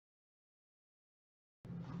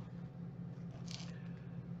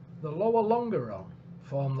The lower longeron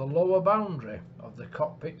form the lower boundary of the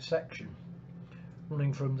cockpit section,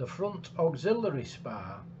 running from the front auxiliary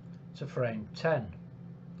spar to frame 10.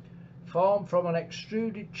 Formed from an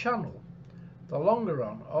extruded channel, the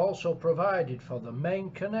longeron also provided for the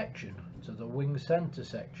main connection to the wing centre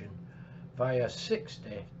section via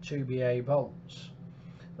 60 2BA bolts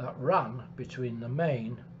that ran between the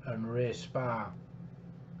main and rear spar.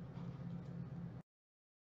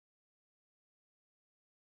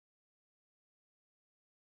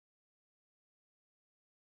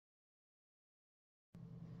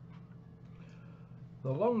 The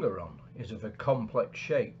longeron is of a complex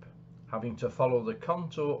shape, having to follow the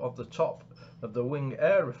contour of the top of the wing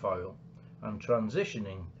aerofoil and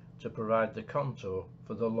transitioning to provide the contour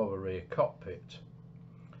for the lower rear cockpit.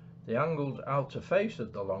 The angled outer face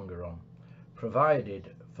of the longeron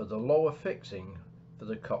provided for the lower fixing for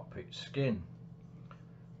the cockpit skin.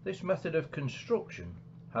 This method of construction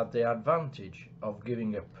had the advantage of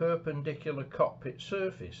giving a perpendicular cockpit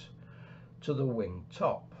surface to the wing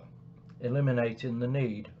top, eliminating the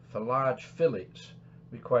need for large fillets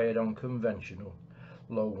required on conventional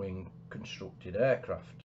low-wing constructed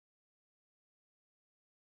aircraft.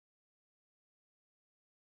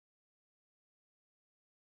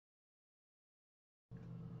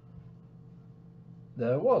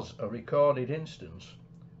 There was a recorded instance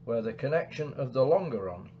where the connection of the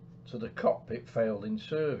longeron to the cockpit failed in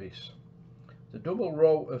service. The double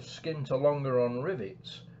row of skin to longeron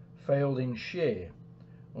rivets failed in shear,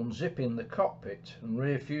 unzipping the cockpit and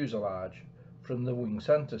rear fuselage from the wing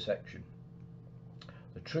centre section.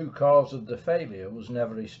 The true cause of the failure was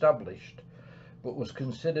never established, but was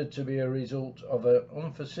considered to be a result of an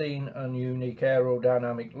unforeseen and unique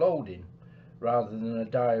aerodynamic loading rather than a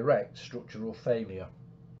direct structural failure.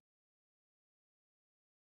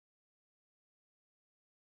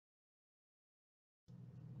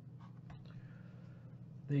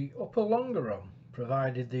 The upper longeron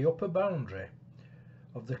provided the upper boundary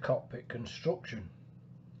of the cockpit construction.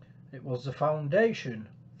 It was the foundation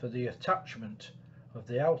for the attachment of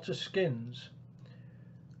the outer skins,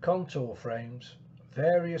 contour frames,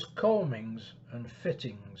 various combings and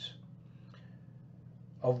fittings,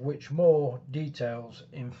 of which more details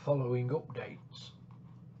in following updates.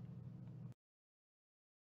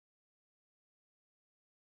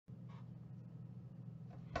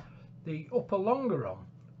 The upper longeron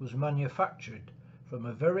was manufactured from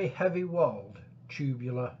a very heavy walled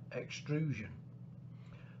tubular extrusion.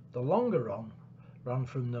 The longeron ran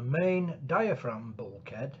from the main diaphragm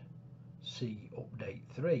bulkhead, see update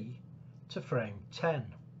 3, to frame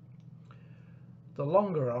 10. The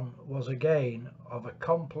longeron was again of a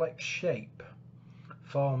complex shape,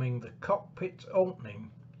 forming the cockpit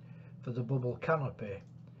opening for the bubble canopy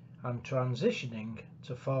and transitioning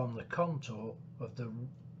to form the contour of the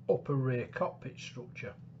upper rear cockpit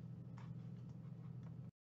structure.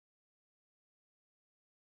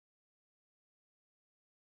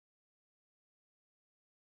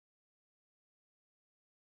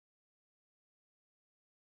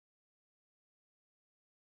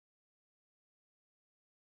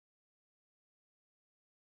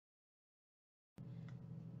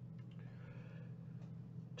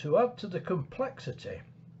 To add to the complexity,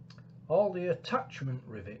 all the attachment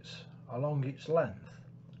rivets along its length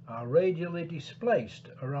are radially displaced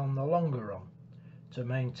around the longeron to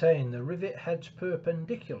maintain the rivet heads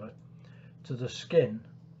perpendicular to the skin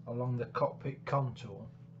along the cockpit contour.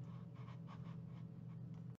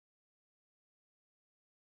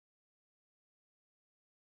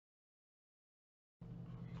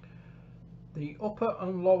 The upper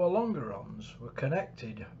and lower longerons were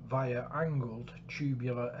connected via angled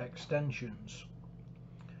tubular extensions.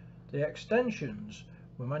 The extensions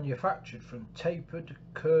were manufactured from tapered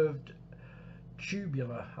curved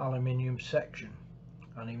tubular aluminium section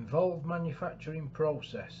and involved manufacturing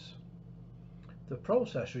process. The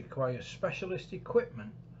process requires specialist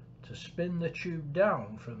equipment to spin the tube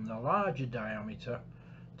down from the larger diameter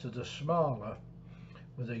to the smaller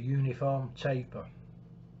with a uniform taper.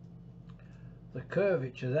 The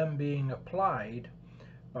curvature then being applied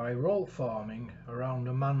by roll forming around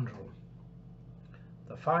a mandrel,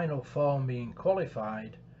 the final form being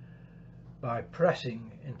qualified by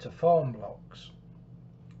pressing into form blocks.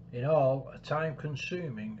 In all, a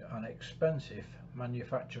time-consuming and expensive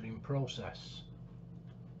manufacturing process.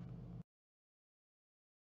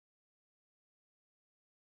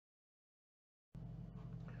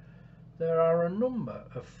 There are a number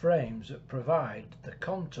of frames that provide the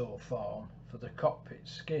contour form for the cockpit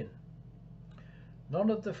skin. None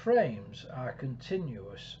of the frames are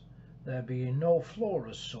continuous, there being no floor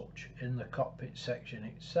as such in the cockpit section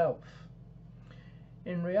itself.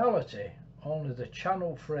 In reality, only the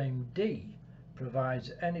channel frame D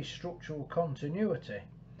provides any structural continuity,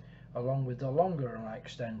 along with the longeron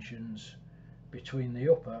extensions between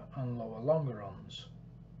the upper and lower longerons.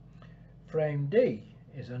 Frame D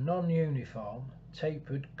is a non-uniform,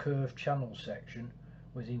 tapered curved channel section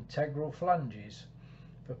with integral flanges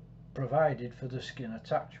provided for the skin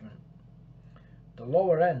attachment, the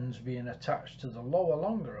lower ends being attached to the lower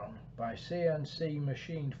longeron by CNC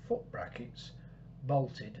machined foot brackets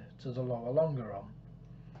bolted to the lower longeron,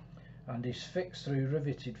 and is fixed through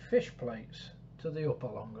riveted fish plates to the upper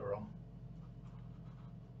longeron.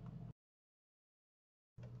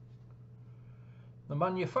 The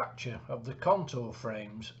manufacture of the contour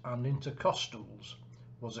frames and intercostals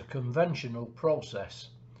was a conventional process,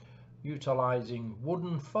 utilising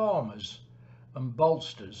wooden formers and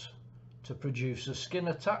bolsters to produce the skin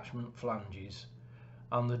attachment flanges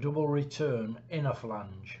and the double return inner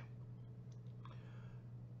flange.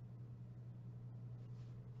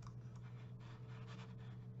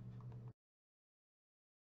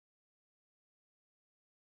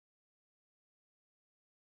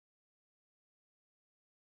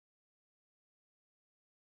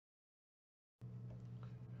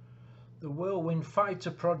 The Whirlwind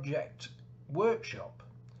Fighter project workshop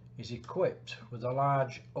is equipped with a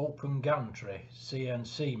large open gantry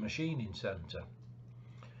CNC machining centre,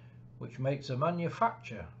 which makes the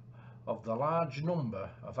manufacture of the large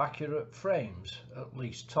number of accurate frames at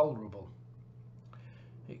least tolerable.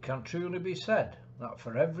 It can truly be said that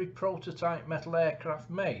for every prototype metal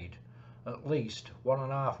aircraft made, at least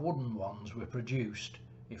 1.5 wooden ones were produced,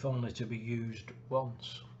 if only to be used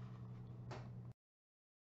once.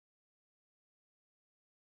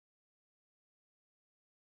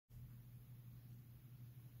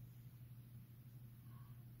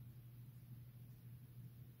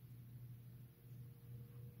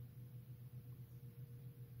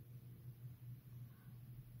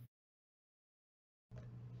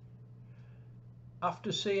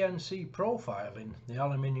 After CNC profiling the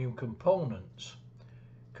aluminium components,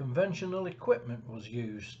 conventional equipment was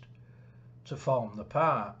used to form the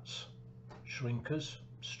parts: shrinkers,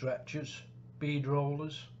 stretchers, bead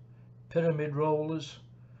rollers, pyramid rollers,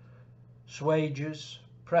 swagers,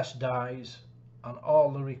 press dies, and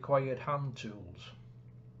all the required hand tools.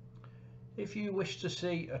 If you wish to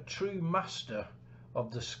see a true master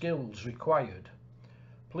of the skills required,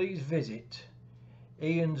 please visit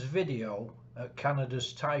Ian's video at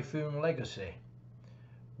Canada's Typhoon Legacy.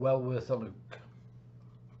 Well worth a look.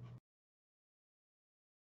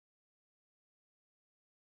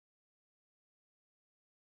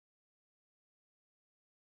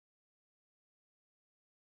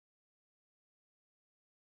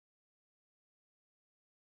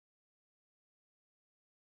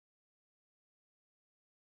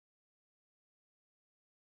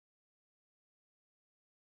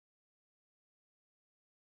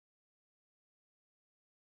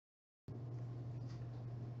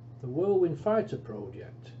 The Whirlwind Fighter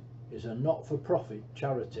project is a not-for-profit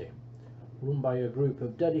charity run by a group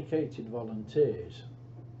of dedicated volunteers.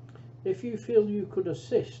 If you feel you could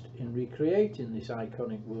assist in recreating this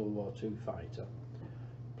iconic World War II fighter,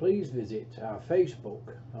 please visit our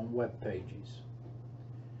Facebook and web pages.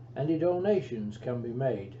 Any donations can be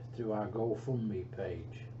made through our GoFundMe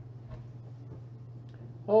page.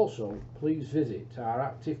 Also, please visit our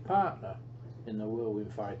active partner in the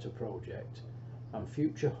Whirlwind Fighter project and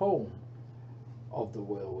future home of the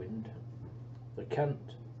Whirlwind, the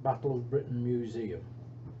Kent Battle of Britain Museum.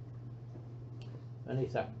 Many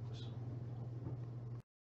thanks.